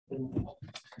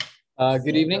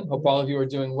Good evening. Hope all of you are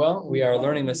doing well. We are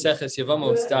learning Maseches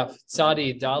Yevamos Daf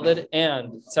Tzadi Daled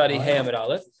and Tzadi Hey Amud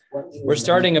Aleph. We're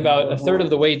starting about a third of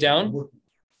the way down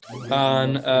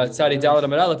on Tzadi Daled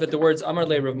Amud Aleph at the words Amar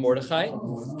Le Rav Mordechai.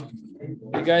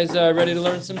 You guys ready to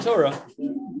learn some Torah?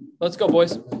 Let's go,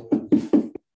 boys.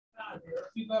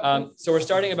 So we're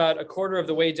starting about a quarter of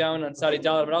the way down on Tzadi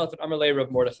Daled Amud Aleph at Amar Le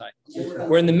Rav Mordechai.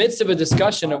 We're in the midst of a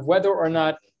discussion of whether or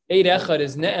not Eid Echad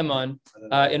is Ne'eman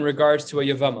in regards to a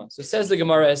Yavama. So says the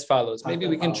Gemara as follows. Maybe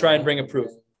we can try and bring a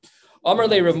proof. Amar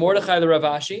le Rav Mordechai le Rav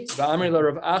Ashi, va'amar le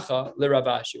Rav Acha le Rav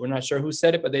Ashi. We're not sure who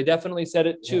said it, but they definitely said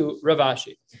it to Rav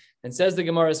Ashi. And says the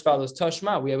Gemara as follows.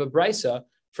 Tashma, we have a brisa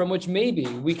from which maybe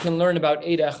we can learn about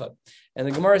Eid Echad. And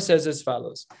the Gemara says as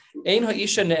follows. Ein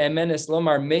ha'isha ne'emenes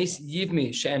lomar meis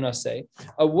yivmi she'enaseh.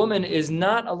 A woman is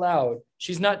not allowed,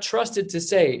 she's not trusted to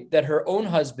say that her own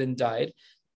husband died,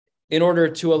 in order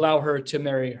to allow her to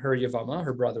marry her Yavama,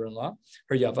 her brother-in-law,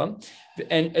 her Yavam.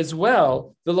 And as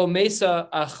well, v'lo mesa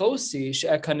achosi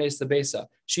she'ekanes lebesa.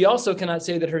 She also cannot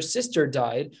say that her sister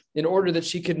died in order that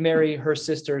she could marry her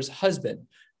sister's husband.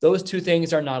 Those two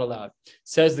things are not allowed.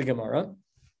 Says the Gemara,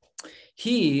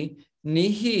 he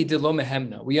nihi de lo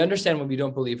mehemna. We understand when we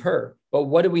don't believe her, but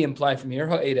what do we imply from here?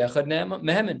 Ha'ed echad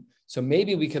mehemen. So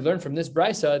maybe we could learn from this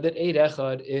brisa that Eid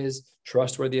Echad is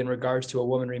trustworthy in regards to a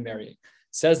woman remarrying.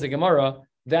 Says the Gemara,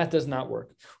 that does not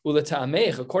work.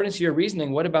 According to your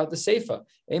reasoning, what about the Seifa?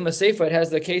 Ema Seifa, it has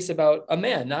the case about a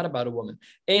man, not about a woman.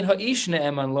 A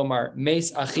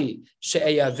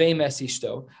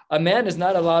man is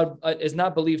not allowed, is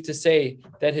not believed to say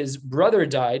that his brother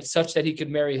died such that he could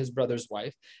marry his brother's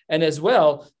wife. And as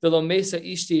well,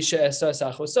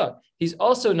 he's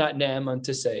also not ne'eman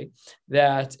to say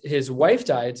that his wife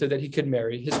died so that he could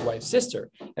marry his wife's sister.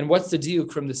 And what's the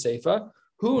diuk from the Seifa?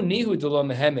 Who nihu delo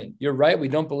mehemen? You're right, we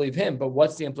don't believe him, but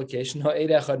what's the implication?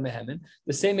 Ha'ed echad mehemen,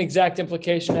 the same exact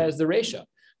implication as the Reisha.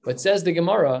 But says the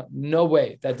Gemara, no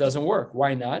way, that doesn't work.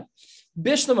 Why not?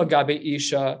 Bishlam agabe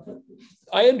isha.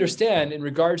 I understand in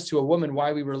regards to a woman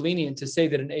why we were lenient to say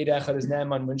that an Eid Echad is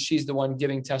Naaman when she's the one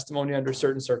giving testimony under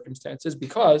certain circumstances,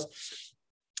 because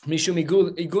Mishum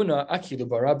iguna akilu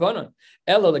barabanan.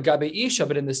 Ela legabe isha,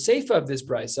 but in the seifa of this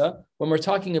brisa, when we're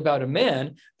talking about a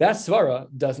man, that svara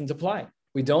doesn't apply.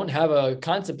 We don't have a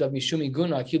concept of mishum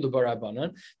iguna akilu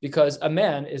barabanan because a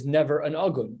man is never an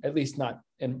agun, at least not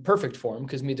in perfect form,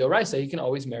 because midoraisa, he can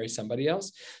always marry somebody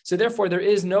else. So therefore, there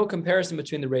is no comparison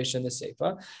between the Reisha and the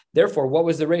Seifa. Therefore, what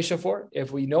was the Reisha for?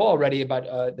 If we know already about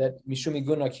that mishum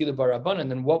iguna akilu barabanan,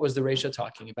 then what was the Reisha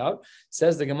talking about?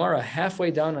 Says the Gemara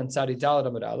halfway down on Tzadi Daled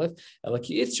Amud Aleph,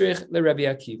 elaki itzrich le Rabbi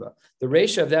Akiva. The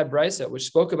Reisha of that brisa, which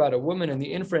spoke about a woman and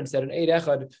the inference that an Eid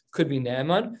Echad could be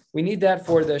Naaman, we need that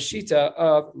for the Shita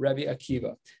of Rabbi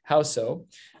Akiva. How so?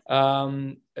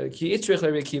 I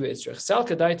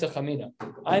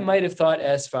might have thought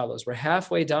as follows. We're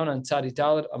halfway down on Tzadi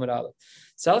Daled Amud Aleph.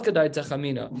 Since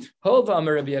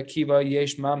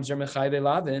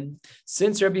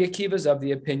Rabbi Akiva is of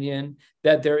the opinion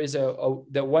that there is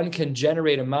that one can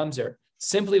generate a mamzer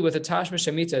simply with a tashma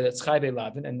shamita that's chayve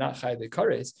lavin and not chayve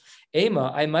kares.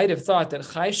 Ema, I might have thought that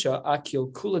chaysha akil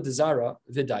kula dezara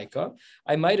vidaika.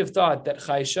 I might have thought that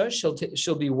chaysha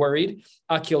she'll be worried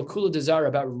akil kula dezara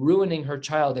about ruining her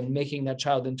child and making that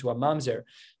child into a mamzer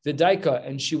vidaika,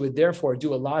 and she would therefore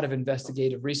do a lot of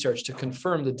investigative research to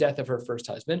confirm the death of her first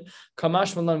husband.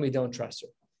 Kamash malan, we don't trust her.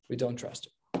 We don't trust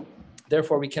her.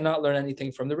 Therefore, we cannot learn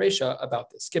anything from the Reisha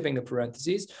about this. Skipping the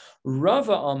parentheses,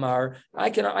 Rava Amar, I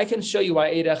can show you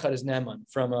why Eid Echad is Naaman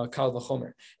from Kal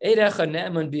V'chomer. Eid Echad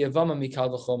Naaman b'Yavama mikal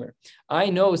V'chomer. I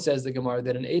know, says the Gemara,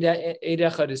 that an Eid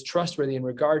Echad is trustworthy in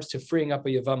regards to freeing up a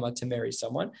Yavama to marry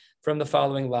someone from the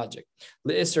following logic.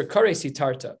 L'Isser Kares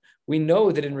hitarta. We know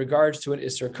that in regards to an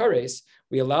Isser Kares,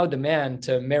 we allowed the man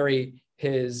to marry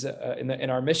his, in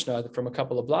our Mishnah from a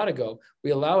couple of blot ago,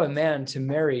 we allow a man to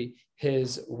marry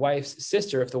his wife's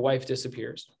sister if the wife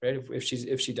disappears, right? If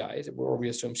she dies, or we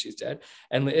assume she's dead.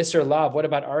 And the Isser Lav, what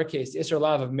about our case? The Isser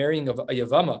Lav of marrying a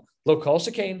Yavama, lo kol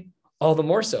shekain, all the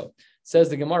more so. Says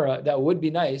the Gemara, that would be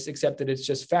nice, except that it's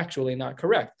just factually not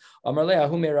correct.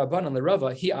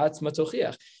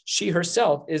 She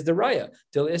herself is the raya.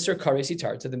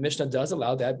 The Mishnah does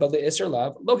allow that, but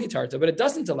but it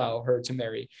doesn't allow her to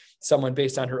marry someone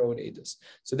based on her own edus.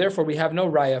 So therefore, we have no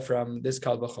raya from this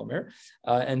Kal V'chomer.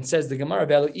 And says the Gemara,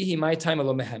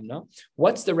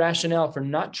 what's the rationale for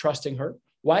not trusting her?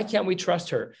 Why can't we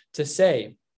trust her to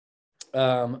say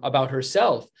about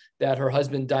herself that her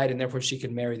husband died and therefore she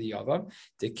can marry the Yavam.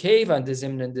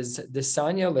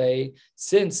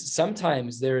 Since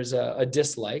sometimes there's a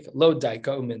dislike, lo daika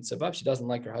uminsabav, she doesn't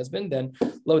like her husband, then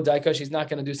lo daika, she's not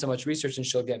going to do so much research and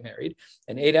she'll get married.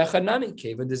 And eid echad nami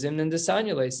keva dezimnan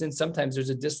desanyale, since sometimes there's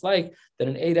a dislike, that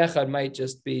an eid echad might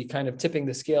just be kind of tipping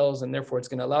the scales and therefore it's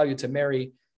going to allow you to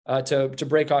marry, to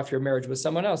break off your marriage with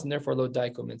someone else, and therefore lo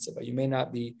daika uminsaba. You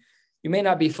may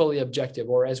not be fully objective,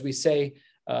 or as we say,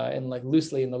 and like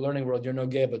loosely in the learning world, you're no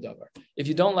gay b'davar. If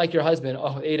you don't like your husband,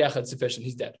 eid echad sufficient,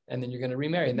 he's dead, and then you're going to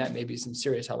remarry, and that may be some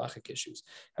serious halachic issues.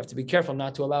 Have to be careful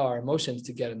not to allow our emotions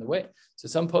to get in the way. So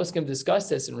some poskim discuss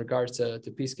this in regards to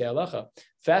piskei halacha.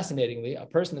 Fascinatingly, a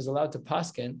person is allowed to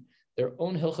paskin their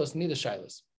own hilchos nida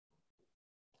shailas.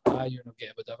 You're no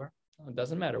gay b'davar. It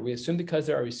doesn't matter. We assume because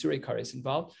there are isurei kares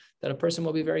involved that a person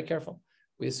will be very careful.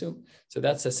 We assume. So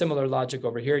that's a similar logic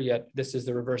over here, yet this is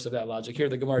the reverse of that logic. Here,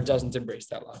 the Gemara doesn't embrace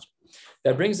that logic.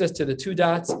 That brings us to the 2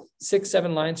 dots,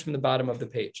 6-7 lines from the bottom of the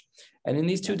page. And in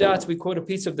these 2 dots, we quote a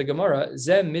piece of the Gemara,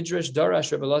 Zeh Midrash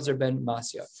Darash Rebbe Elazar ben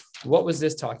Masya. What was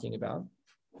this talking about?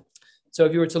 So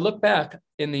if you were to look back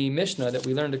in the Mishnah that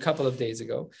we learned a couple of days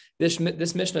ago, this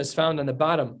Mishnah is found on the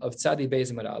bottom of Tzadi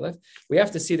Beis Amud Aleph. We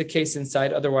have to see the case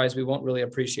inside, otherwise we won't really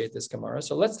appreciate this Gemara.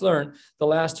 So let's learn the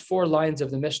last 4 lines of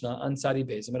the Mishnah on Tzadi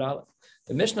Beis Amud Aleph.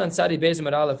 The Mishnah on Tzadi Beis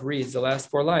Amud Aleph reads the last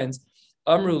 4 lines,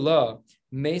 Amru la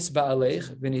meis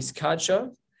ba'alech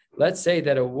v'niskadsha. Let's say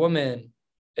that a woman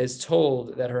is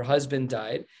told that her husband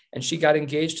died and she got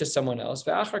engaged to someone else,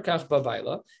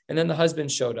 and then the husband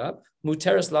showed up,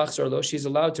 muteres lachzor lo, she's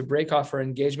allowed to break off her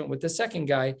engagement with the second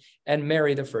guy and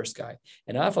marry the first guy.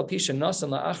 And afal pisha nasan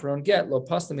la'achron get lo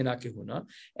pasla min hakehuna,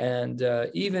 and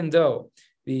even though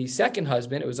the second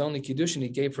husband, it was only kiddushin he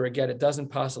gave her a get, it doesn't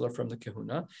passel her from the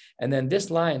kahuna. And then this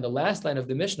line, the last line of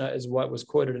the Mishnah, is what was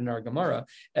quoted in our Gemara.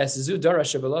 Es zu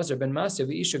darash Rebbe Elazar ben Masya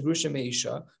v'isha grusha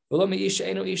meisha v'lo meisha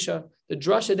eno isha. The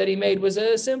drasha that he made was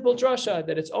a simple drasha,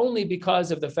 that it's only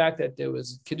because of the fact that there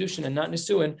was kiddushin and not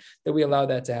nisuin that we allow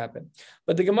that to happen.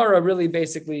 But the Gemara really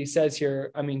basically says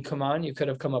here, I mean, come on, you could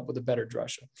have come up with a better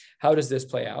drasha. How does this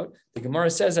play out? The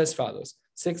Gemara says as follows.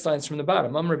 6 lines from the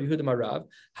bottom. Amar Rabbi Yehuda Marav,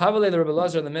 Havalei Rabbi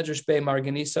Elazar the Medrash Bei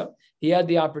Marganisa. He had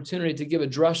the opportunity to give a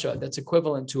drasha that's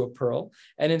equivalent to a pearl,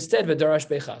 and instead v'darash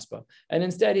Bei Chaspa. And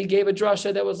instead he gave a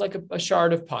drasha that was like a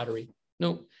shard of pottery.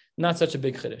 No, not such a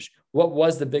big chiddush. What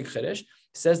was the big chiddush?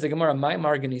 Says the Gemara, my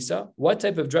Marganisa. What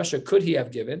type of drasha could he have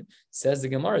given? Says the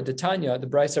Gemara, the Tanya, the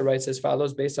Brisa writes as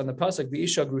follows, based on the pasuk,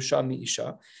 V'isha grusha mi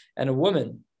isha, and a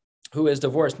woman who is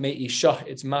divorced, may isha,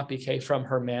 it's mapike from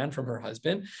her man, from her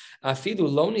husband. Afidu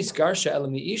lo niskarsha el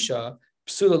mi isha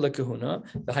psula lekahuna,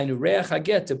 v'hainu reach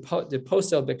haget de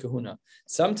posel bekahuna.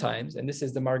 Sometimes, and this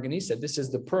is the Marganisa, this is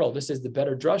the pearl, this is the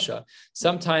better drasha.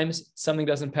 Sometimes something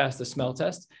doesn't pass the smell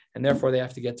test, and therefore they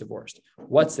have to get divorced.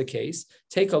 What's the case?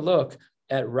 Take a look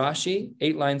at Rashi,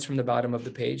 8 lines from the bottom of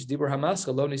the page. Dibur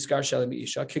hamaska lo niskarsha el mi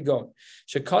isha kigon.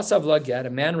 Shekasav la get, a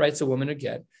man writes a woman a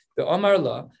get. The Omar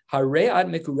la hare ad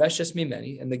mikureshes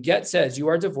mimeni, and the get says you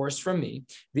are divorced from me.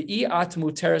 The at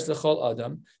muteres lechol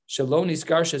adam shalom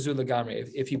niskar shazu legamre.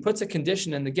 If he puts a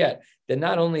condition in the get, then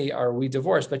not only are we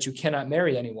divorced, but you cannot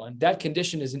marry anyone. That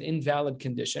condition is an invalid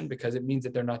condition because it means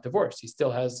that they're not divorced. He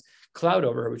still has cloud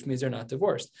over her, which means they're not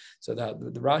divorced. So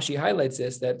the Rashi highlights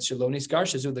this, that shalom niskar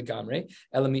shazu legamre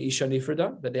elami isha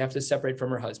nifrada, that they have to separate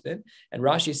from her husband. And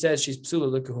Rashi says she's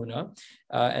psula lekahuna.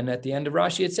 And at the end of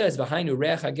Rashi it says v'hainu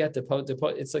reach haget de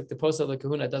it's like the post of the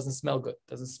kahuna doesn't smell good,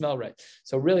 doesn't smell right.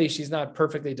 So really, she's not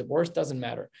perfectly divorced, doesn't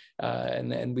matter.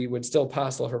 And we would still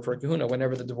passel her for kahuna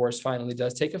whenever the divorce finally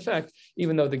does take effect,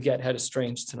 even though the get had a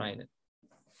strange tanai in it.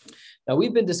 Now,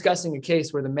 we've been discussing a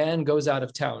case where the man goes out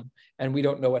of town and we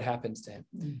don't know what happens to him.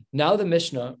 Now the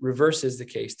Mishnah reverses the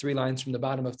case, 3 lines from the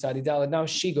bottom of Tzadi Daled. Now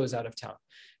she goes out of town.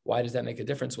 Why does that make a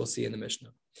difference? We'll see in the Mishnah.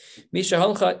 Misha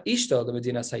halcha ishto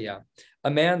le'medina saya.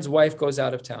 A man's wife goes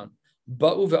out of town.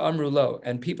 Ba'u ve'amru lo,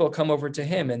 and people come over to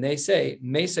him and they say,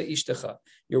 Mesa ishtecha,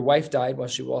 your wife died while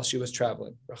she was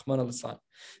traveling. Rahman al-Islam.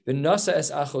 V'nasa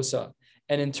es achosa,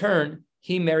 and in turn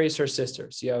he marries her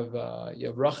sisters. You have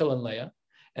Rachel and Leah,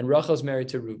 and Rachel's married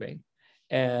to Reuven,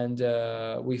 and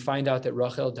we find out that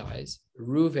Rachel dies.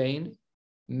 Reuven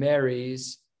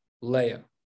marries Leah.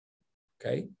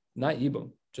 Okay, not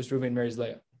Yibum, just Reuven marries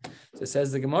Leah. So it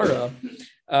says the Gemara,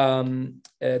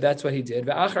 that's what he did.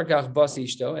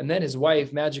 And then his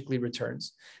wife magically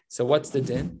returns. So what's the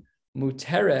din?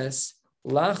 Muteres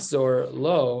lachzor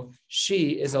lo,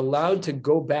 she is allowed to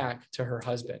go back to her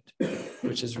husband,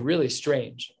 which is really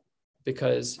strange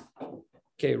because,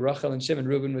 okay, Rachel and Shimon,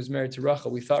 Reuben was married to Rachel.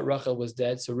 We thought Rachel was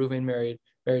dead, so Reuben married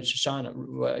married Shoshana.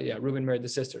 Reuben married the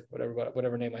sister,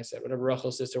 whatever name I said, whatever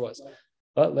Rachel's sister was.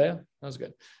 Leah? That was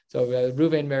good. So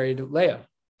Reuben married Leah.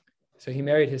 So he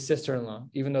married his sister-in-law,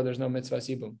 even though there's no mitzvah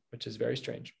sibum, which is very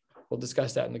strange. We'll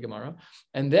discuss that in the Gemara.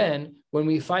 And then when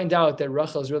we find out that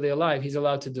Rachel is really alive, he's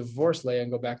allowed to divorce Leah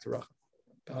and go back to Rachel.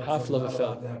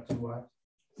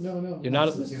 No. You're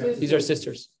not. These are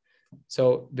sisters.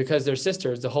 So because they're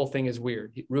sisters, the whole thing is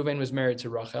weird. Reuven was married to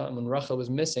Rachel, and when Rachel was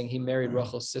missing, he married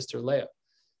Rachel's sister Leah.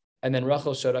 And then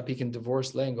Rachel showed up. He can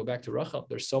divorce Leah and go back to Rachel.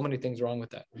 There's so many things wrong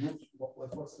with that.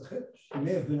 What's the hit? He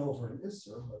may have been over in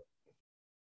Isser, but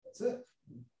that's it.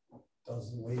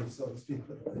 Doesn't wave, so to speak,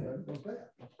 but it goes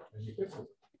back. And you fix it.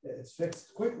 It's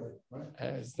fixed quickly, right?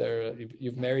 As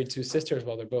you've married two sisters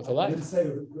while they're both alive. I didn't say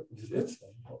it was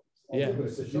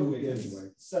a good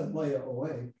thing. Send Leah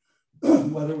away.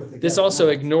 This also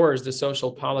ignores the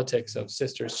social politics of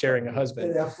sisters sharing a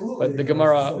husband, but the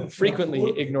Gemara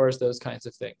frequently ignores those kinds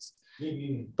of things.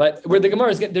 But where the Gemara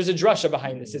is there's a drasha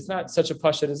behind this. It's not such a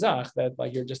pasha d'zach that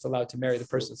like you're just allowed to marry the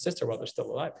person's sister while they're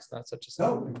still alive. It's not such a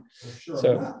simple thing.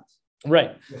 So,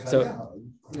 right. So,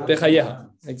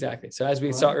 exactly. So as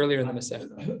we saw earlier in the Masech.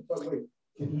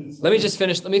 Let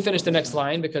me finish the next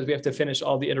line because we have to finish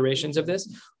all the iterations of this.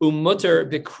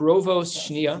 Umutter bikrovos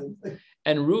shnia.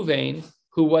 And Reuven,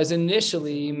 who was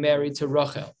initially married to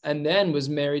Rachel and then was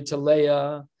married to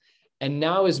Leah and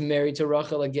now is married to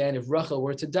Rachel again. If Rachel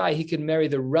were to die, he could marry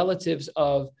the relatives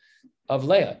of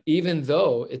Leah, even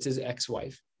though it's his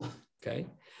ex-wife. Okay.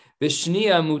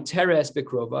 Vishnia muteres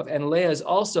bikrovav, and Leah is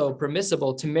also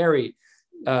permissible to marry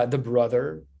the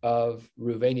brother of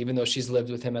Reuven, even though she's lived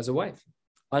with him as a wife.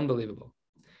 Unbelievable.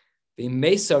 The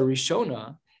Mesa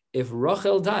Rishona, if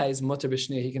Rachel dies, muter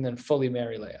b'shnia, he can then fully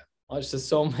marry Leah. Oh, it's just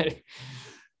so many.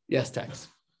 Yes, Tex.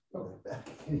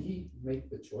 Can he make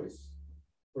the choice?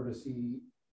 Or can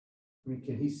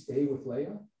he stay with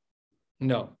Leah?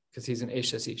 No, because he's an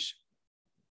Eshes Ish.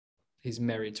 He's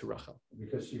married to Rachel.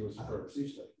 Because she was first.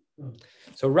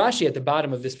 So Rashi at the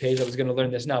bottom of this page, I was going to learn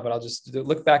this now, but I'll just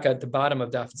look back at the bottom of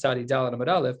Daf Tzadi Daled Amud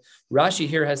Aleph. Rashi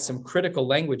here has some critical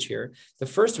language here. The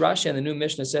first Rashi in the new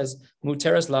Mishnah says,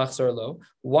 Muteres lachzor lo.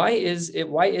 Why is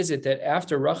it that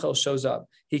after Rachel shows up,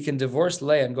 he can divorce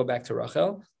Leah and go back to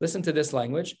Rachel? Listen to this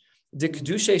language. De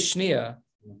kedushe shnia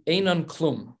einon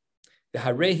klum. The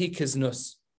harehi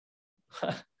kiznus.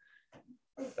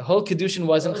 The whole kedushin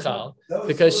wasn't chal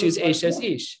because she's Eshes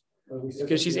Ish.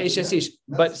 Because she's Eshes Ish,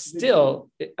 but still,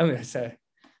 I mean, I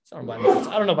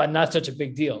don't know about not such a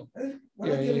big deal. It's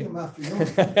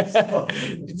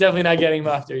definitely not getting him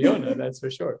after Yonah, that's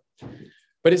for sure.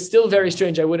 But it's still very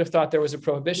strange. I would have thought there was a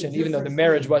prohibition, even though the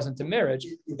marriage wasn't a marriage.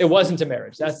 It wasn't a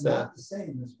marriage. That's not the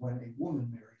same as when a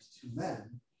woman marries two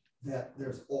men. That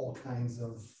there's all kinds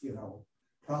of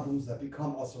problems that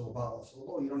become also about.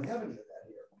 So you don't have any of that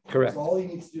here. Correct. So all you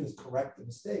need to do is correct the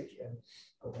mistake and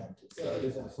go back to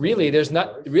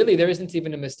it. There isn't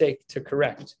even a mistake to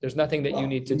correct. There's nothing that you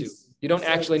need to do. You don't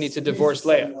actually need to divorce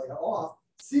Leah.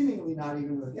 Seemingly not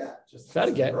even with a get. It's not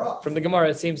a get. From the Gemara,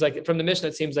 it seems like, from the Mishnah,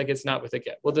 it seems like it's not with a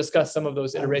get. We'll discuss some of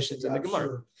those iterations in the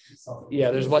Gemara.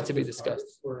 Yeah, there's what to be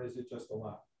discussed. Or is it just a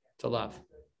lav? It's a lav.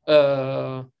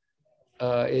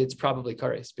 It's probably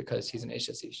kares because he's an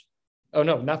Eshes Ish. Oh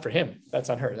no, not for him. That's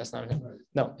on her. That's not him.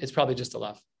 No, it's probably just a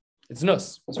lav. It's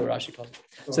nus. That's what Rashi calls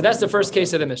it. So that's the first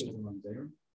case of the Mishnah.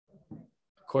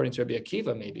 According to Rabbi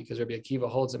Akiva, maybe, because Rabbi Akiva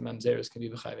holds that mamzeros can be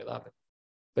b'chayve lavin.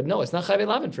 But no, it's not chayve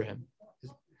lavin for him.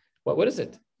 What is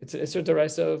it? It's a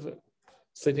deraisa of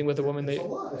sleeping with a woman. It's a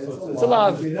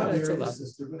lav. It's a lav.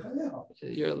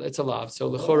 It's a lav. So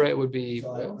l'chora it would be,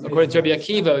 according to Rabbi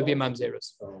Akiva, it would be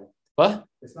mamzeros. What?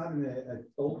 It's not an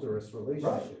adulterous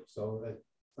relationship, so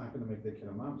it's not going to make the kid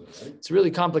a mamzer, right? It's really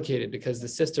complicated because the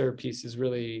sister piece is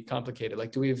really complicated.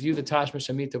 Like, do we view the Tashma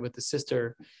Shemitah with the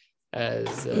sister as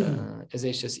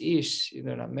Eshes Ish?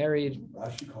 They're not married.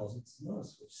 Rashi calls it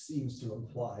snus, which seems to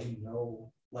imply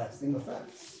no lasting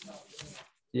effects.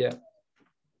 Yeah.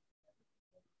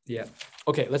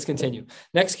 Okay, let's continue.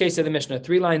 Next case of the Mishnah,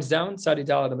 3 lines down, Tzadi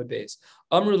Daled Amud Beis.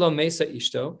 Amru lo Mesa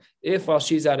Ishto, if while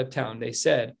she's out of town, they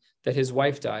said that his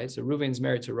wife dies. So Reuven's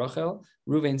married to Rachel.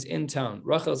 Reuven's in town.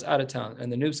 Rachel's out of town.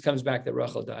 And the news comes back that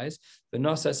Rachel dies.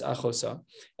 V'nosas achosa.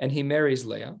 And he marries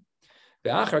Leah.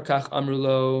 Ve'achar kach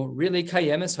amrulo, really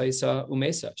kayemes haisa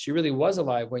umesa. She really was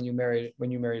alive when you married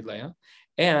Leah.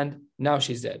 And now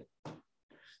she's dead.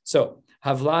 So,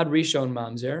 havlad rishon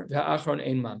mamzer, ve'achron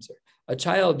ein mamzer. A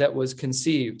child that was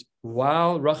conceived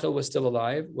while Rachel was still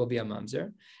alive will be a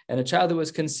mamzer. And a child that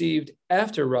was conceived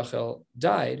after Rachel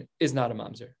died is not a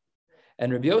mamzer.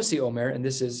 And Rabbi Yossi Omer, and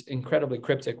this is incredibly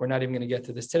cryptic, we're not even going to get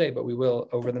to this today, but we will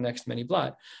over the next many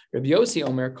blot. Rabbi Yossi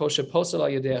Omer, kol sheposel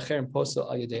al yedei acher and posel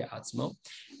al yedei atzmo.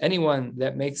 Anyone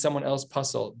that makes someone else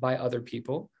puzzle by other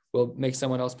people will make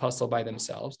someone else puzzle by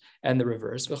themselves, and the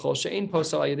reverse. V'chol she'ein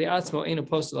posel al yedei atzmo, einu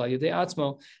posel al yedei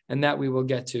atzmo, and that we will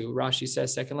get to. Rashi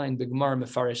says, second line, b'gemar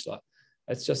mefarish la.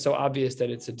 It's just so obvious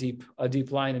that it's a deep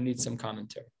line and needs some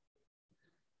commentary.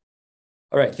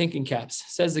 All right, thinking caps.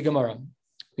 Says the Gemara.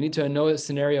 We need to know a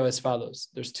scenario as follows.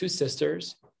 There's two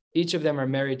sisters. Each of them are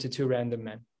married to two random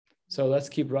men. So let's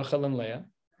keep Rachel and Leah.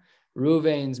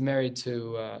 Reuven's married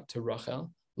to Rachel.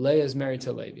 Leah is married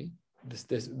to Levi.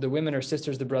 The women are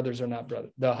sisters. The brothers are not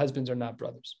brothers. The husbands are not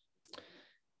brothers.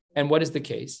 And what is the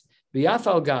case?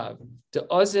 V'yafal gav de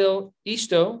ozil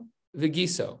ishto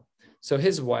v'giso. So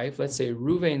his wife, let's say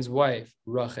Reuven's wife,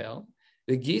 Rachel,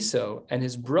 v'giso, and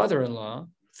his brother-in-law,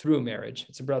 through marriage.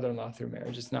 It's a brother-in-law through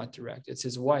marriage. It's not direct. It's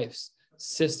his wife's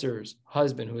sister's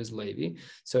husband, who is Levi.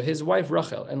 So his wife,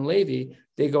 Rachel, and Levi,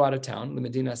 they go out of town, the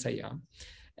Medina Sayyam.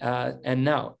 And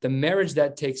now the marriage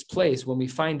that takes place when we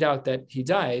find out that he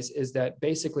dies is that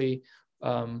basically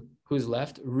who's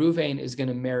left? Reuven is going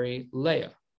to marry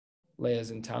Leah.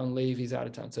 Leah's in town. Levi's out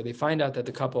of town. So they find out that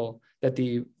the couple, that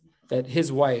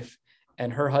his wife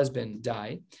and her husband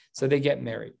die. So they get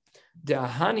married. The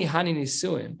ahani hani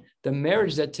nisuin, the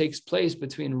marriage that takes place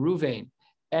between Reuven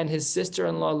and his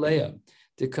sister-in-law Leah,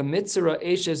 the kamitzera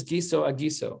eshes giso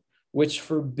agiso, which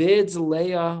forbids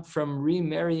Leah from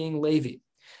remarrying Levi.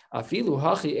 Afilu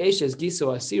hachi eshes giso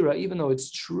asira, even though it's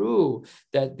true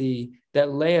that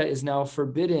Leah is now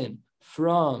forbidden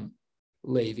from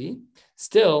Levi,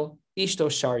 still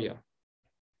ishto sharia.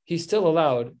 He's still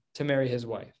allowed to marry his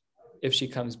wife if she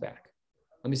comes back.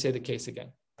 Let me say the case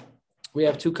again. We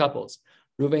have two couples.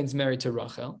 Reuven's married to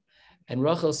Rachel, and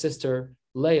Rachel's sister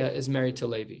Leah is married to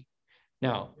Levi.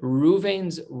 Now,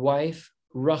 Reuven's wife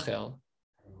Rachel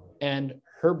and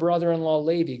her brother-in-law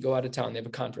Levi go out of town. They have a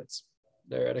conference.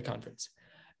 They're at a conference,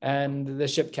 and the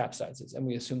ship capsizes, and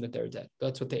we assume that they're dead.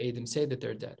 That's what the Eidim say, that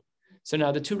they're dead. So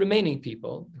now the two remaining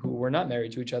people who were not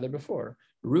married to each other before,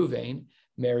 Reuven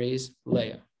marries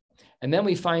Leah, and then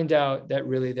we find out that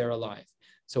really they're alive.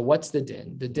 So what's the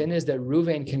din? The din is that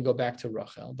Reuven can go back to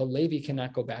Rachel, but Levi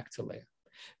cannot go back to Leah.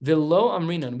 V'lo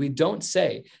amrinan, we don't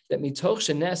say that mitoch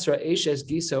shenesra eshes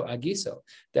giso agiso,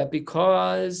 that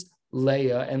because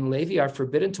Leah and Levi are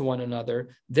forbidden to one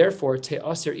another, therefore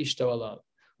te'aser ishto alav.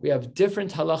 We have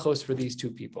different halachos for these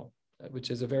two people,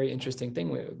 which is a very interesting thing.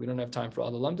 We don't have time for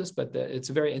all the lumdus, but it's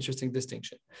a very interesting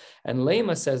distinction. And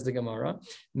Lema says the Gemara,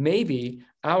 maybe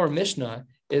our Mishnah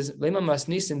is Lema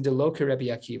masnisin de lo ke Rabbi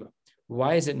Akiva.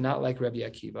 Why is it not like Rabbi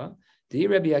Akiva? The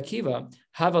Rabbi Akiva,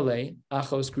 Havale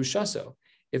Achos Grushaso.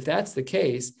 If that's the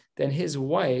case, then his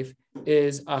wife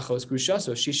is Achos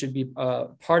Grushaso. She should be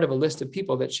part of a list of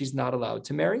people that she's not allowed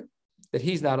to marry, that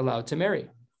he's not allowed to marry.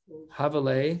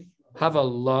 Havale,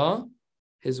 Havala,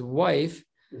 his wife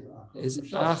is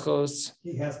Achos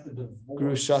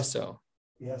Grushaso.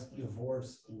 He has to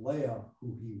divorce Leah,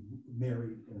 who he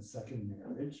married in a second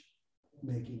marriage,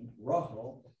 making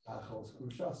Rachel Achos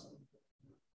Grushaso.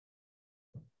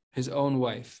 His own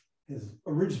wife. His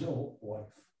original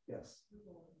wife, yes.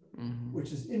 Mm-hmm.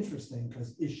 Which is interesting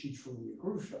because is she truly a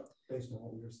Grusha, based on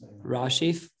what we were saying?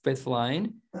 Rashi, fifth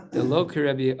line. The lo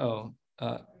Rabbi.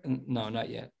 No, not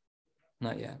yet.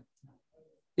 Not yet.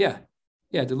 Yeah.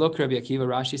 The lo Rabbi Akiva.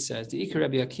 Rashi says the Ikar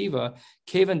Rabbi Akiva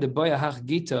kevan de boya hach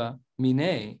gita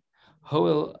mine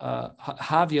hoel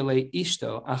havyale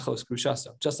ishto achos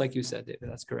grushaso. Just like you said, David.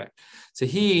 That's correct. So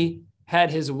he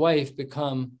had his wife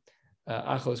become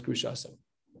achos grushaso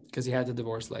because he had to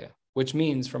divorce Leah. Which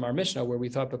means from our Mishnah, where we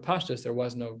thought B'Pashtus there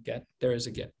was no get, there is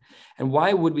a get. And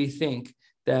why would we think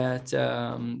that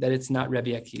that it's not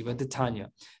Rabbi Akiva, the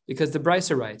Tanya? Because the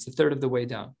Brisa writes, a third of the way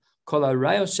down, Kol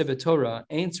harayos shebetorah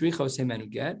ein tzrichos hemenu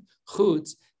get,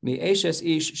 chutz mi'eshes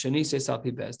ish shenise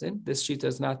salpi bezdin. This shita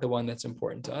is not the one that's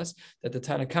important to us, that the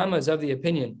Tanna Kama is of the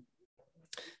opinion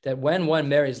that when one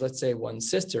marries, let's say one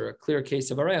sister, a clear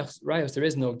case of harayos, there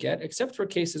is no get, except for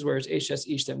cases where it's eshes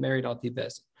ish that married alpi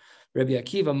bezdin. Rabbi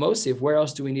Akiva Mosif, where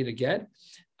else do we need to get?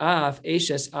 Av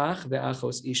eshes ach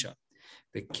ve'achos isha.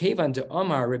 The kevan de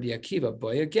Omar Rabbi Akiva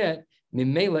boya get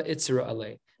mimela itzra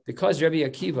alei. Because Rabbi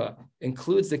Akiva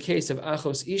includes the case of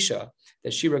achos isha,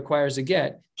 that she requires a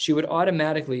get, she would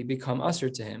automatically become usher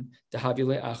to him,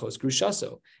 dehavile achos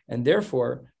grushaso. And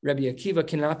therefore, Rabbi Akiva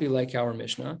cannot be like our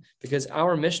Mishnah, because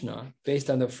our Mishnah, based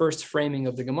on the first framing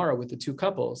of the Gemara with the two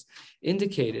couples,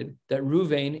 indicated that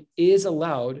Ruvain is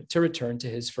allowed to return to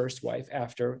his first wife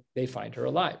after they find her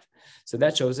alive. So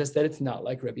that shows us that it's not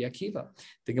like Rabbi Akiva.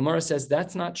 The Gemara says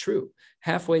that's not true.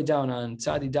 Halfway down on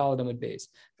Tzadi Daled Amud Beis,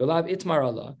 V'lav Itmar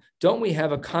Allah, don't we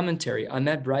have a commentary on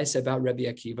that brisa about Rabbi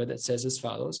Akiva that says as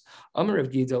follows: Amar Rav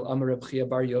Gidel, Amar Rav Chia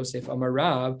bar Yosef, Amar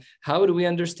Rav. How do we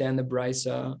understand the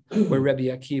brisa where Rabbi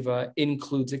Akiva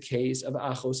includes a case of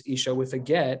Achos Isha with a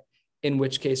get, in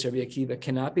which case Rabbi Akiva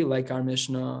cannot be like our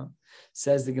Mishnah?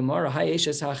 Says the Gemara,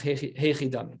 Hayeshes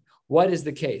Hechidami. What is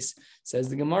the case? Says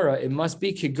the Gemara, it must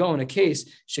be Kigon, a case,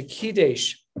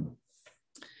 Shekidesh,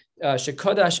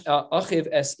 Shekadash Achiv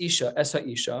Es Isha, Esa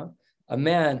Isha. A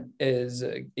man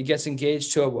he gets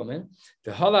engaged to a woman.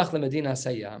 V'halach leMedina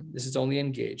Sayam. This is only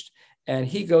engaged. And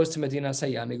he goes to Medina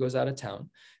Sayam, he goes out of town.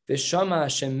 V'shama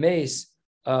Shemeis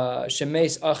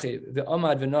Achiv,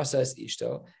 V'amad V'nasa Es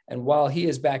Ishto. And while he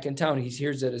is back in town, he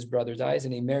hears that his brother dies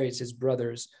and he marries his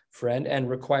brother's friend and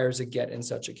requires a get in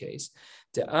such a case.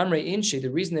 The Amre Inshi, the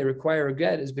reason they require a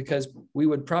get is because we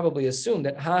would probably assume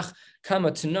that Hach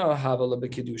Kama Tano Havala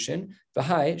B'Kedushin,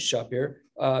 V'hai Shapir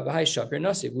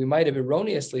Nasib. We might have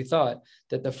erroneously thought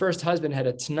that the first husband had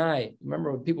a Tanai.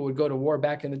 Remember when people would go to war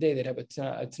back in the day, they'd have a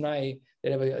Tanai,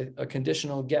 they'd have a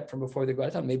conditional get from before they go out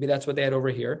of town. Maybe that's what they had over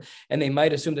here. And they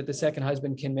might assume that the second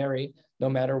husband can marry no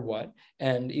matter what.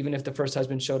 And even if the first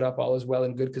husband showed up, all is well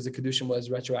and good because the Kedushin was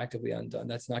retroactively undone.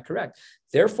 That's not correct.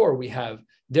 Therefore, we have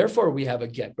a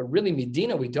get. But really,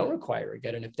 Medina, we don't require a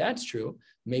get. And if that's true,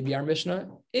 maybe our Mishnah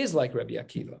is like Rabbi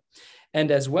Akiva. And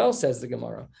as well, says the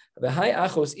Gemara, what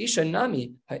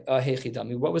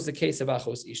was the case of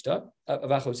Achos Isha?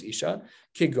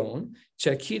 Kigon,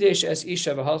 es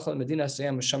Isha.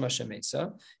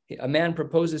 A man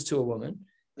proposes to a woman,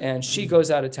 and she goes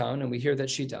out of town, and we hear that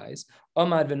she dies.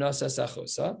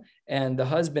 And the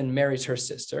husband marries her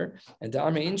sister. And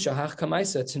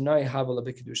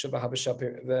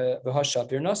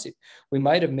we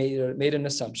might have made an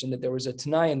assumption that there was a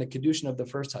Tanai in the Kedushin of the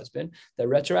first husband that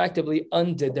retroactively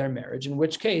undid their marriage, in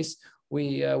which case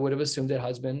we would have assumed that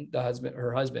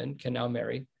her husband can now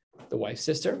marry the wife's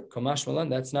sister. Komash Malan,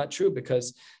 that's not true,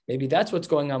 because maybe that's what's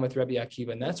going on with Rabbi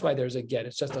Akiva, and that's why there's a get.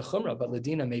 It's just a chumrah, but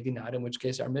Ladina maybe not, in which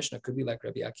case our Mishnah could be like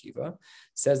Rabbi Akiva.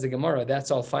 Says the Gemara,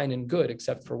 that's all fine and good,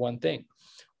 except for one thing.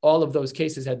 All of those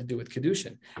cases had to do with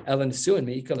Kedushin. Elen Nisuin,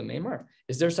 Me'ika L'Meimar.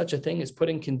 Is there such a thing as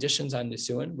putting conditions on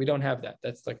Nisuin? We don't have that.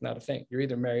 That's like not a thing. You're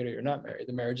either married or you're not married.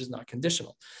 The marriage is not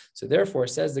conditional. So therefore,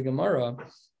 says the Gemara,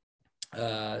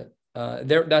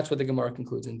 that's what the Gemara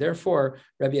concludes. And therefore,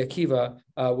 Rabbi Akiva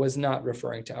was not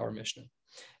referring to our Mishnah.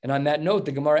 And on that note,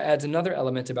 the Gemara adds another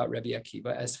element about Rabbi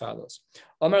Akiva as follows.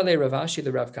 Omar le Ravashi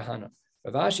the Rav Kahana.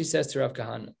 Ravashi says to Rav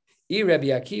Kahana, Rabbi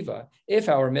Akiva, if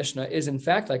our Mishnah is in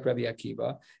fact like Rabbi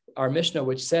Akiva, our Mishnah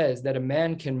which says that a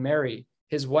man can marry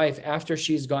his wife after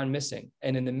she's gone missing,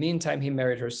 and in the meantime he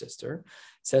married her sister,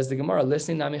 says the Gemara,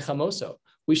 listening Nami Chamoso,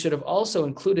 we should have also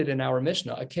included in our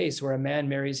Mishnah a case where a man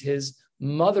marries his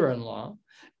mother-in-law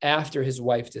after his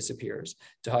wife disappears.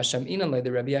 Because according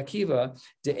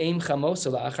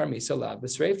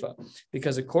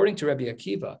to Rabbi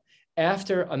Akiva,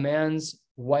 after a man's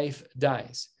wife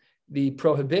dies, the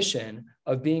prohibition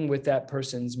of being with that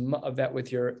person's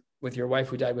with your wife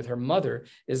who died with her mother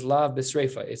is lav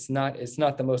b'sreifa. It's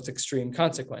not the most extreme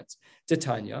consequence.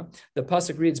 Titania, the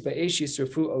pasuk reads Ba'eshi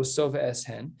surfu oso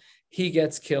ve'eshen. He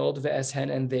gets killed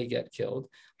ve'eshen, and they get killed.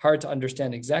 Hard to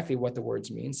understand exactly what the words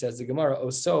mean. Says the Gemara,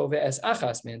 Oso ve'es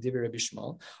achas man divi Rabbi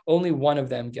Shmuel. Only one of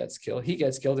them gets killed. He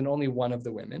gets killed, and only one of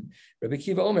the women. Rabbi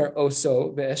Kiva Omer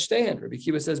Oso ve'es shtehen. Rabbi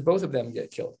Kiva says both of them get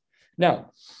killed.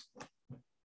 Now,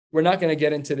 we're not going to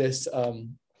get into this,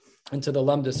 into the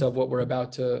lumdus of what we're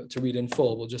about to read in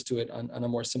full. We'll just do it on a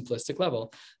more simplistic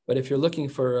level. But if you're looking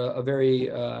for a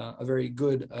very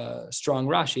good, strong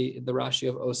Rashi, the Rashi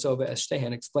of Oso ve'es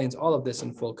shtehen explains all of this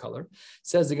in full color.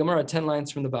 Says the Gemara 10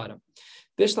 lines from the bottom.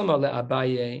 Bishlama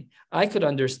le'Abaye, I could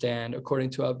understand, according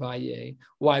to Abaye,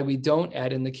 why we don't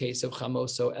add in the case of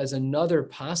Chamoso as another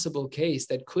possible case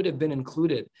that could have been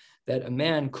included, that a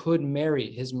man could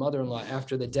marry his mother-in-law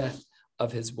after the death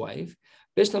of his wife.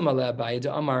 Bishlama le'Abaye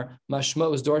de'amar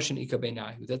mashmos dorshin ika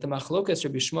beinahu, that the machlokas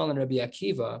Rabbi Shmuel and Rabbi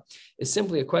Akiva is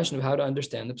simply a question of how to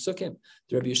understand the psukim.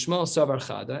 The Rabbi Shmuel savar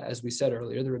chada, as we said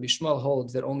earlier, the Rabbi Shmuel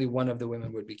holds that only one of the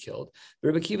women would be killed.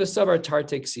 The Rabbi Akiva savar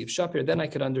tarte ksiv shapir. Then I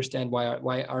could understand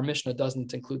why our Mishnah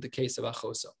doesn't include the case of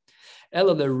Achoso.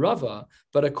 Ela le Rava,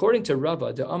 but according to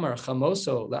Rava, de Amar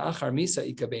chamoso la'achar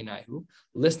misa ikabeinahu,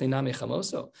 listening nami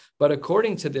chamoso. But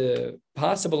according to the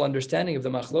possible understanding of the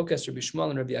Machlokas Rabbi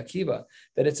Shmuel and Rabbi Akiva,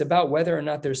 that it's about whether or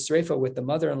not there's sreifa with the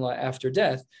mother-in-law after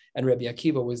death, and Rabbi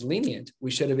Akiva was lenient,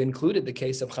 we should have included the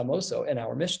case of chamoso in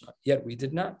our Mishnah, yet we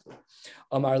did not.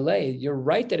 Amar le, you're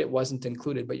right that it wasn't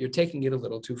included, but you're taking it a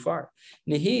little too far.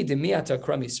 Nihi demiata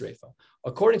krami sreifa.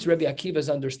 According to Rabbi Akiva's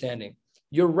understanding,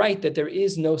 you're right that there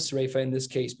is no sreifa in this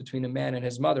case between a man and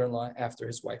his mother-in-law after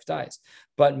his wife dies.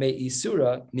 But me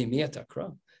isura mimiata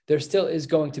kram. There still is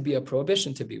going to be a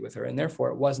prohibition to be with her, and therefore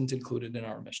it wasn't included in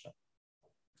our Mishnah.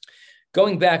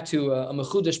 Going back to a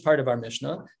mechudesh part of our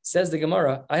Mishnah, says the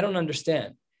Gemara, I don't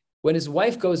understand. When his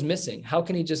wife goes missing, how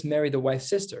can he just marry the wife's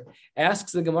sister?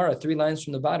 Asks the Gemara 3 lines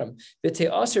from the bottom.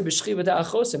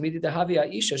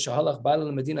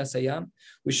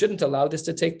 We shouldn't allow this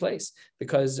to take place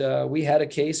because we had a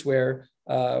case where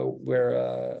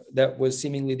that was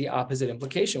seemingly the opposite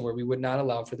implication, where we would not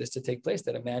allow for this to take place,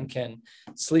 that a man can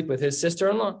sleep with his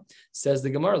sister-in-law. Says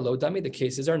the Gemara, lo dami, the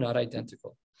cases are not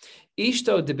identical.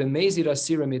 Ishto de b'mezid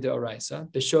asira midoraisa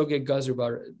b'shogeg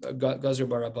gazur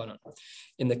barabanan.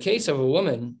 In the case of a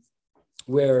woman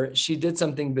where she did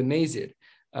something b'mezid,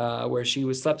 where she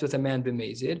was slept with a man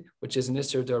b'mezid, which is an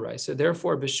isur doraisa,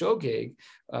 therefore b'shogeg,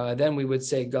 then we would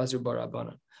say gazur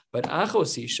barabanan. But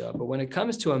achos isha, but when it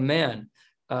comes to a man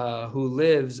who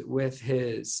lives with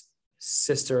his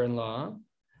sister-in-law,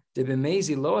 which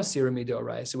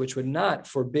would not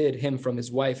forbid him from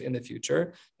his wife in the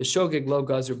future. Says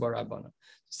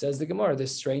the Gemara,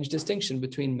 this strange distinction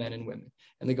between men and women.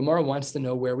 And the Gemara wants to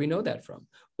know where we know that from.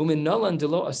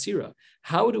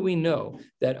 How do we know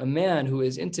that a man who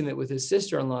is intimate with his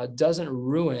sister-in-law doesn't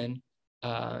ruin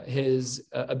his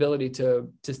ability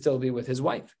to still be with his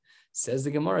wife? Says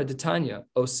the Gemara, Tanya,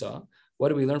 osa. What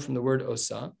do we learn from the word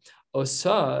osa?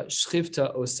 Osa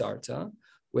shchivta osarta.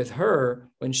 With her,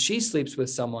 when she sleeps with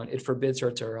someone, it forbids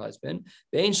her to her husband.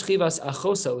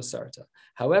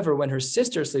 However, when her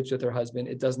sister sleeps with her husband,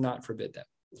 it does not forbid that.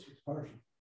 Oh,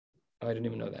 I didn't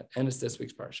even know that. And it's this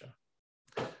week's parsha.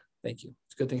 Thank you.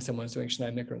 It's a good thing someone's doing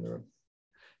Shnai Mikra in the room.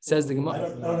 Says the Gemara. I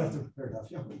don't have to prepare Daf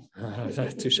Yomi.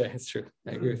 Touche, it's true.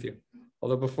 I agree with you.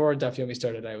 Although before Daf Yomi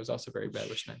started, I was also very bad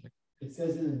with Shnai Mikra. It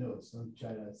says in the notes, don't try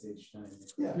to say Shnai.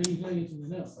 Yeah.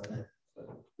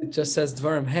 It just says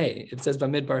Dvarim Hey. It says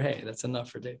Bamidbar Hey. That's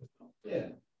enough for David. Yeah.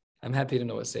 I'm happy to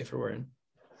know what safer we're in.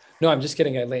 No, I'm just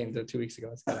kidding. I lamed 2 weeks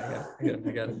ago. I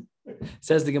got it.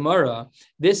 Says the Gemara,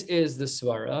 this is the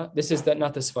Svara. This is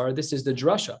not the Svara. This is the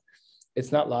Drasha.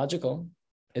 It's not logical.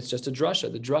 It's just a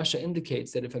Drasha. The Drasha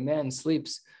indicates that if a man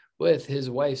sleeps with his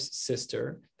wife's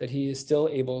sister, that he is still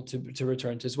able to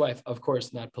return to his wife. Of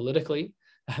course, not politically,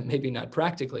 maybe not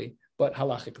practically, but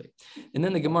halachically. And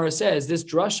then the Gemara says this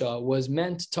drasha was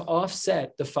meant to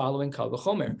offset the following kal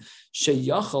v'chomer.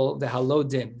 Sheyachol v'halo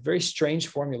din. Very strange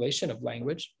formulation of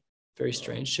language. Very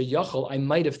strange. Sheyachol, I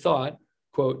might have thought,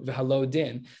 quote, v'halo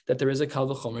din, that there is a kal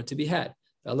v'chomer to be had.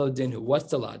 V'halo din,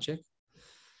 what's the logic?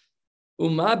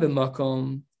 Uma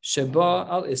b'makom sheba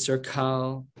al iser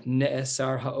kal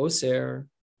ne'esar ha'oser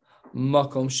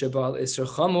makom sheba al iser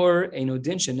chamor eino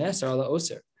din she'ne'esar al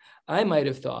ha'oser. I might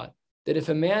have thought that if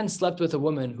a man slept with a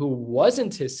woman who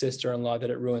wasn't his sister-in-law, that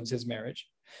it ruins his marriage,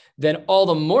 then all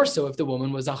the more so if the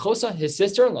woman was achosa, his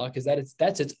sister-in-law, because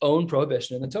that's its own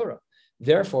prohibition in the Torah.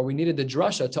 Therefore, we needed the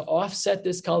drasha to offset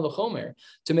this kal v'chomer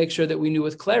to make sure that we knew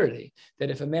with clarity that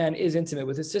if a man is intimate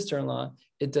with his sister-in-law,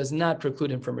 it does not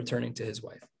preclude him from returning to his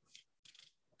wife.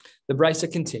 The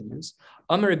Brisa continues,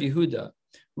 Amar Rabbi Yehuda,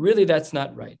 really that's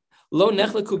not right. Lo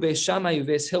nechlaku beis Shammai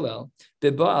uveis Hillel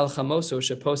beba al chamoso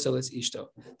sheposel es ishto.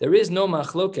 There is no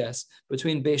machlokes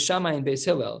between beis Shammai and beis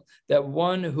Hillel that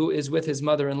one who is with his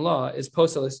mother-in-law is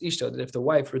posel es ishto. That if the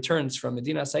wife returns from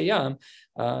Medina Sayyam,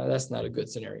 that's not a good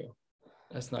scenario.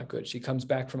 That's not good. She comes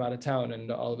back from out of town, and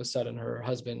all of a sudden her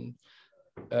husband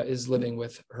is living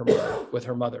with her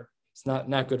mother. It's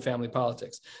not good family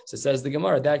politics. So says the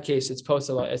Gemara, in that case, it's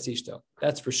posela es ishto.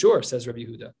 That's for sure, says Rabbi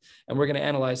Yehuda. And we're going to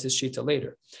analyze this shita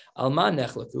later. Alman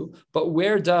nechlaku, but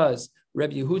where does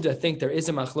Rabbi Yehuda think there is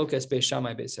a machlokes beis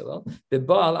Shammai beis Hillel?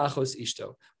 Bebal achos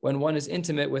ishto, when one is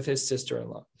intimate with his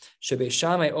sister-in-law. Shebeis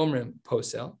Shammai omrim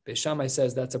posel. Beis Shammai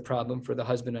says that's a problem for the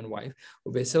husband and wife.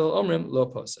 Ubeis Hillel omrim lo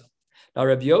posel. Now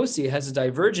Rabbi Yossi has a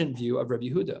divergent view of Rabbi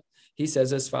Yehuda. He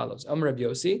says as follows: Rabbi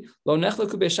Yossi, lo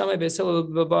nechlaku beis Shammai beis Hillel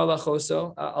bebal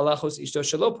achoso alachos ishto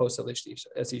shelo posel es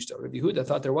ishto. Rabbi Yehuda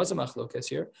thought there was a machlokes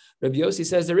here. Rabbi Yossi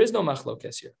says there is no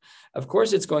machlokes here. Of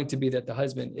course, it's going to be that the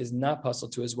husband is not posel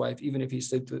to his wife, even if he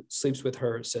sleeps with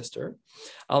her sister.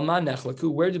 Alman nechlaku.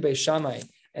 Where do beis Shammai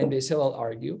and Beis Hillel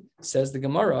argue, says the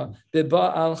Gemara,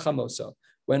 Biba al chamoso,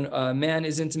 when a man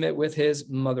is intimate with his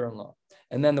mother-in-law,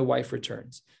 and then the wife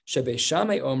returns. Beis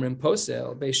Shammai omrim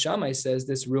posel. Beis Shammai says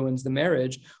this ruins the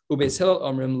marriage. Ubeis Hillel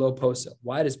omrim lo posel.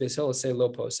 Why does Beis Hillel say lo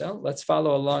posel? Let's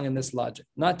follow along in this logic.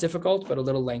 Not difficult, but a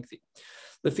little lengthy.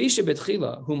 Initially,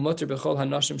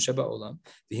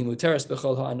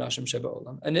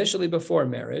 before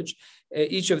marriage,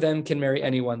 each of them can marry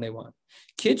anyone they want.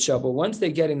 But once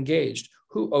they get engaged,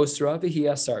 who osra v'hi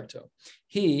asarto.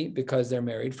 He, because they're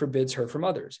married, forbids her from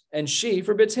others, and she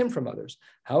forbids him from others.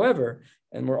 However,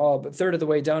 and we're all but third of the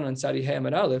way down on Sadi Hey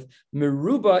Amad Aleph,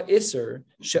 meruba iser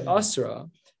she'asra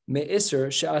me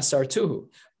iser she'asartuhu.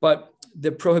 But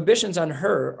the prohibitions on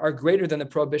her are greater than the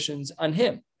prohibitions on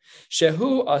him.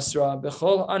 Shehu asra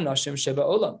b'chol anashim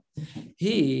sheba'olam.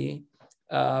 He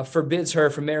forbids her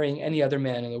from marrying any other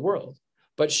man in the world,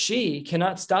 but she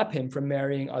cannot stop him from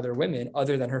marrying other women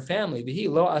other than her family. V'hi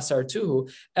lo asartuhu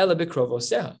ela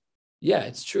b'krovoseha. Yeah,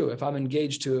 it's true. If I'm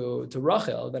engaged to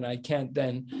Rachel, then I can't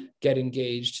then get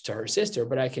engaged to her sister,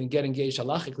 but I can get engaged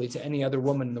halachically to any other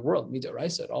woman in the world.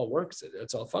 Midoraisa, it all works.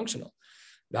 It's all functional.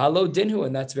 V'halo dinhu,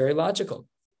 and that's very logical.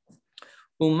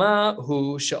 Uma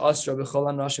hu she'asra b'chol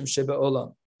anashim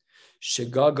shebe'olam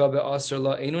shegaga be'asr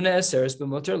la einu ne'eseres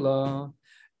b'muter la.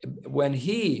 When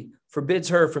he forbids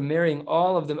her from marrying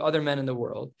all of the other men in the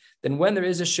world, then when there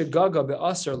is a shegaga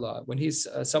be'asr la, when he's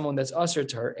someone that's asr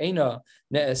to her, eina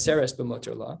ne'eseres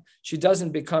b'muter la, she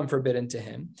doesn't become forbidden to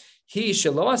him. He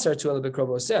shelo asar tu el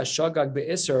b'krovoseh shagag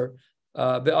be'isr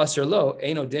be'asr lo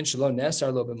eino din shelo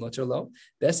ne'esar lo b'muter lo.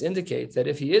 This indicates that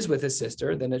if he is with his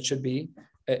sister, then it should be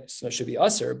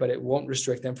usher, but it won't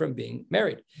restrict them from being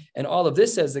married. And all of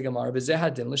this, says the Gemara,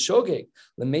 b'zehadin l'shogeg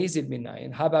l'mezid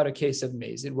minayin. How about a case of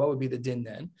mezid? What would be the din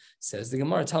then? Says the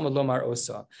Gemara, Talmud lomar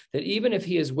osa, that even if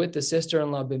he is with the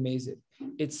sister-in-law b'mezid,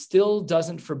 it still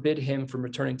doesn't forbid him from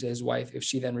returning to his wife if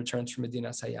she then returns from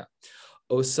Medina Saya.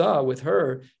 Osa, with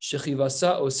her,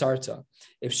 shechivasa osarta.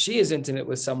 If she is intimate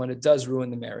with someone, it does ruin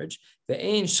the marriage.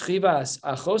 Ve'ein shchivas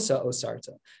achosa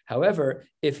osarta. However,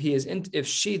 if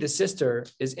she, the sister,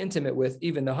 is intimate with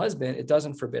even the husband, it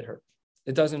doesn't forbid her.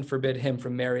 It doesn't forbid him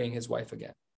from marrying his wife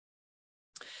again.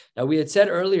 Now, we had said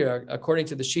earlier, according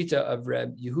to the Shita of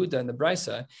Reb Yehuda and the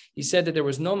Brisa, he said that there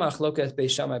was no machloket Beis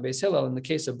Shammai Beis Hillel in the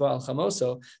case of Baal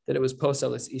Chamoso, that it was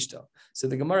poselis ishto. So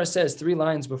the Gemara says 3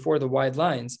 lines before the wide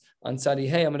lines on Sadi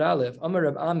Hey Amud Aleph, Amar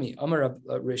Reb Ami, Amar Reb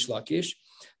Rish Lakish,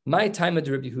 my time of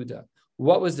Reb Yehuda.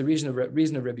 What was the reason of Reb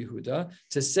Yehuda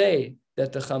to say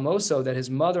that the Chamoso, that his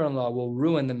mother-in-law will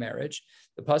ruin the marriage?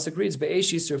 The pasuk reads,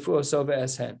 Be'eshi surfu oso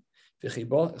ve'eshen,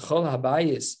 v'chibol chol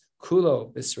habayis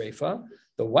kulo b'sreifa.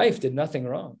 The wife did nothing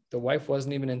wrong. The wife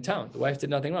wasn't even in town. The wife did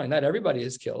nothing wrong. Not everybody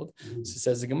is killed. So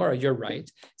says the Gemara, you're right.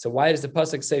 So why does the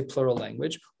pasuk say plural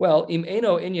language? Well, im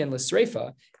eno inyan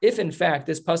l'sreifa. If in fact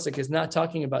this pasuk is not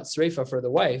talking about sreifa for the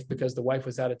wife because the wife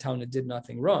was out of town and did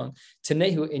nothing wrong,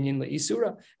 tenehu inyan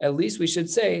le'isura. At least we should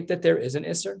say that there is an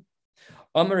isur.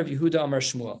 Amar Rav Yehuda Amar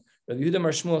Shmuel. Rav Yehuda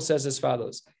Amar Shmuel says as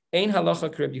follows: Ein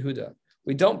halacha k'Rav Yehuda.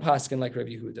 We don't paskin like Rav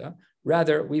Yehuda.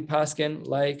 Rather, we paskin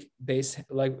like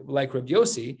Rav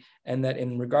Yossi, and that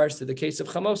in regards to the case of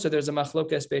Chamosa, there's a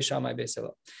machlokes Beis Shammai Beis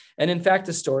Hillel. And in fact,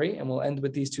 the story, and we'll end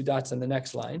with these 2 dots on the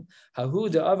next line. Hahu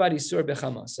de'avad isur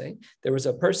bechamase. There was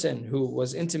a person who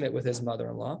was intimate with his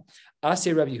mother-in-law.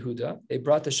 Asi Rav Yehuda. They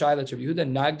brought the shayla to Rav Yehuda.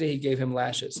 Nagde, he gave him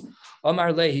lashes.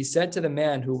 Amar le, he said to the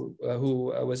man who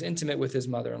was intimate with his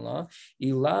mother-in-law,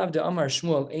 Ilav de Amar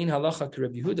Shmuel ein halacha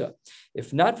k'Rav Yehuda.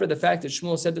 If not for the fact that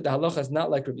Shmuel said that the halacha is not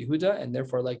like Rav Yehuda, and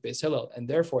therefore like Beis Hillel, and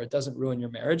therefore it doesn't ruin your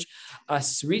marriage,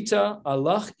 Asrita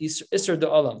Allah Isser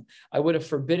Da'alam. I would have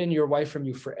forbidden your wife from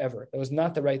you forever. That was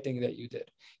not the right thing that you did.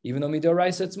 Even though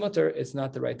Midoraisa it's mutter, it's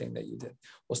not the right thing that you did.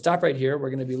 We'll stop right here.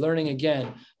 We're going to be learning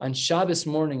again on Shabbos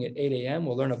morning at 8 a.m.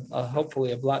 We'll learn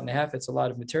hopefully a blot and a half. It's a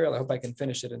lot of material. I hope I can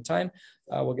finish it in time.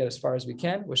 We'll get as far as we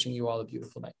can. Wishing you all a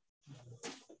beautiful night.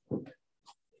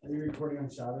 Are you recording on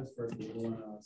Shabbos for people?